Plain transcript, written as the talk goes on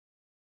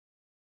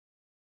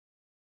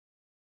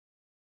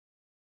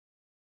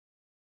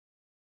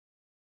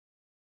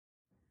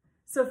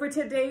So for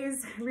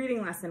today's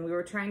reading lesson, we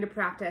were trying to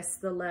practice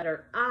the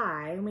letter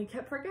I, and we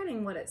kept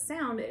forgetting what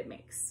sound it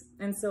makes.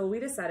 And so we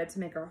decided to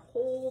make our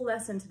whole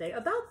lesson today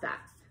about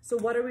that. So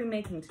what are we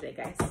making today,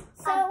 guys?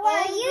 So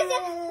we're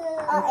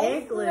using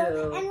egg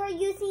glue. And we're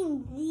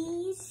using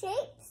these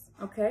shapes.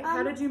 Okay,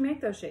 how did you make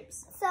those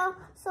shapes? So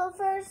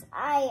first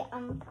I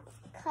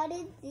cut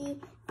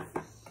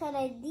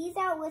these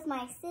out with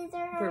my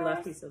scissors. For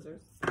lefty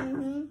scissors.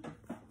 Mm-hmm.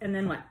 And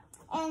then what?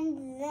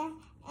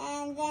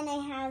 And then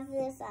I have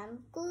this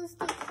glue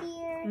stick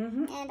here,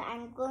 and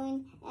I'm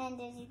going, and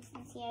as you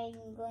can see,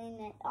 I'm going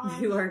it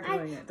on. You are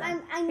going it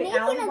on. I'm making a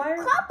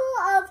couple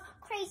of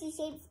crazy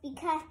shapes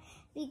because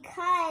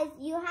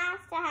you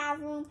have to have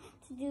room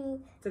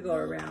to go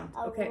around.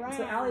 Okay,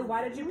 so Allie,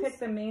 why did you pick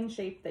the main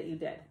shape that you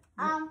did?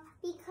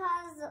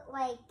 Because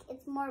like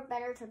it's more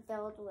better to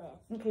build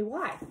with. Okay,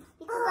 why?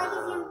 Because like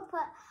if you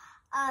put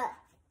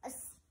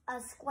a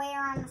square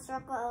on a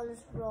circle, it'll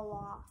just roll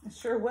off. It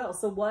sure will.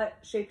 So what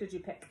shape did you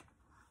pick?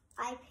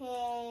 I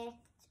picked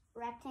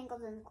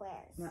rectangles and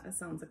squares. That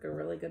sounds like a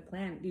really good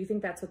plan. Do you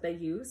think that's what they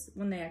use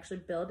when they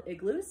actually build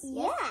igloos?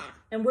 Yeah.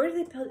 And where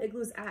do they build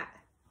igloos at?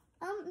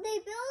 They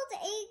build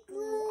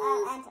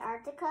igloos at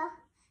Antarctica.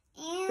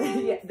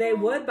 And yeah, they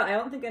would, but I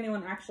don't think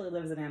anyone actually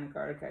lives in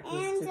Antarctica.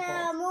 And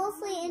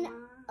mostly in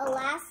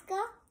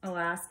Alaska.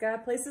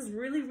 Alaska, places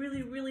really,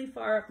 really, really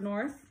far up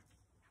north.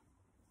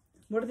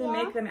 What do they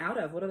make them out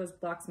of? What are those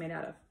blocks made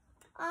out of?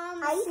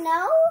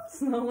 Snow?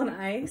 Snow and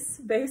ice,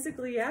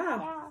 basically,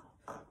 yeah.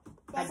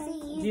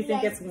 Do you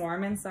think it's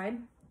warm inside?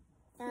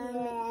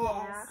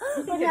 Yeah.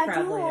 It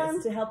probably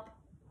is, to help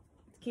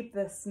keep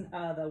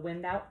the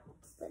wind out.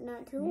 But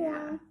not too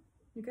warm.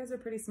 You guys are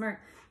pretty smart.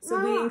 So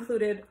we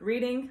included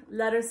reading,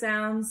 letter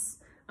sounds,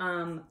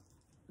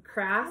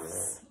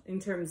 crafts in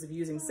terms of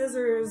using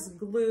scissors,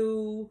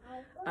 glue,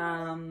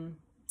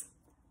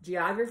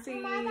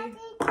 geography,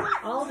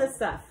 all this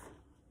stuff.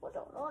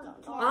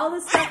 All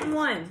this stuff in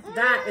one.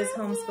 That is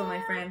homeschool,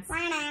 my friends.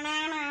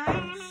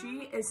 And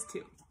she is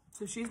 2.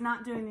 So she's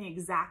not doing the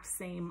exact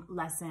same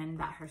lesson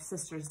that her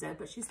sisters did,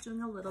 but she's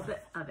doing a little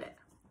bit of it.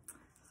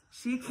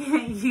 She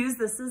can't use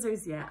the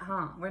scissors yet,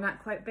 huh? We're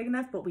not quite big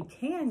enough, but we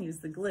can use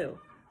the glue.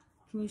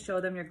 Can you show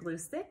them your glue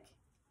stick?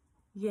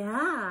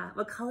 Yeah.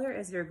 What color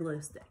is your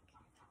glue stick?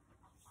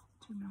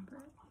 Do you remember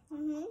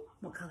it?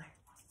 What color?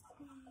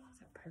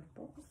 Is it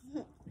purple?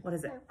 What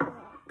is it?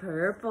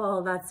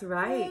 Purple, that's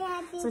right.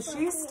 So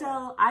she's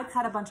still, I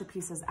cut a bunch of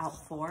pieces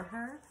out for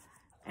her,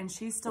 and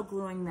she's still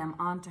gluing them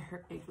onto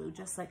her igloo,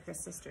 just like her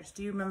sisters.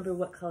 Do you remember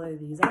what color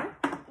these are?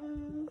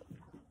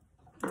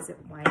 Is it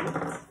white?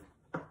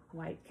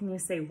 White. Can you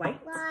say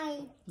white?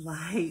 White.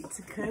 White.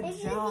 Good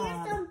If job. you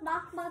hear some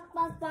bok, bok,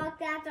 bok, bok,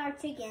 that's our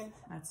chickens.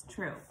 That's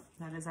true.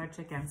 That is our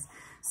chickens.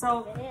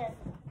 So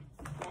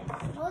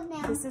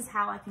this is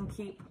how I can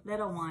keep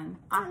little one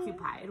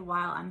occupied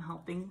while I'm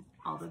helping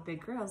all the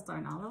big girls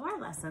learn all of our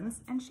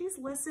lessons. And she's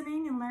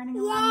listening and learning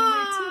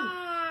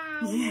along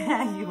the way too.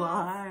 Yeah, you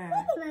are.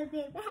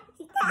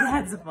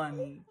 That's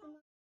funny.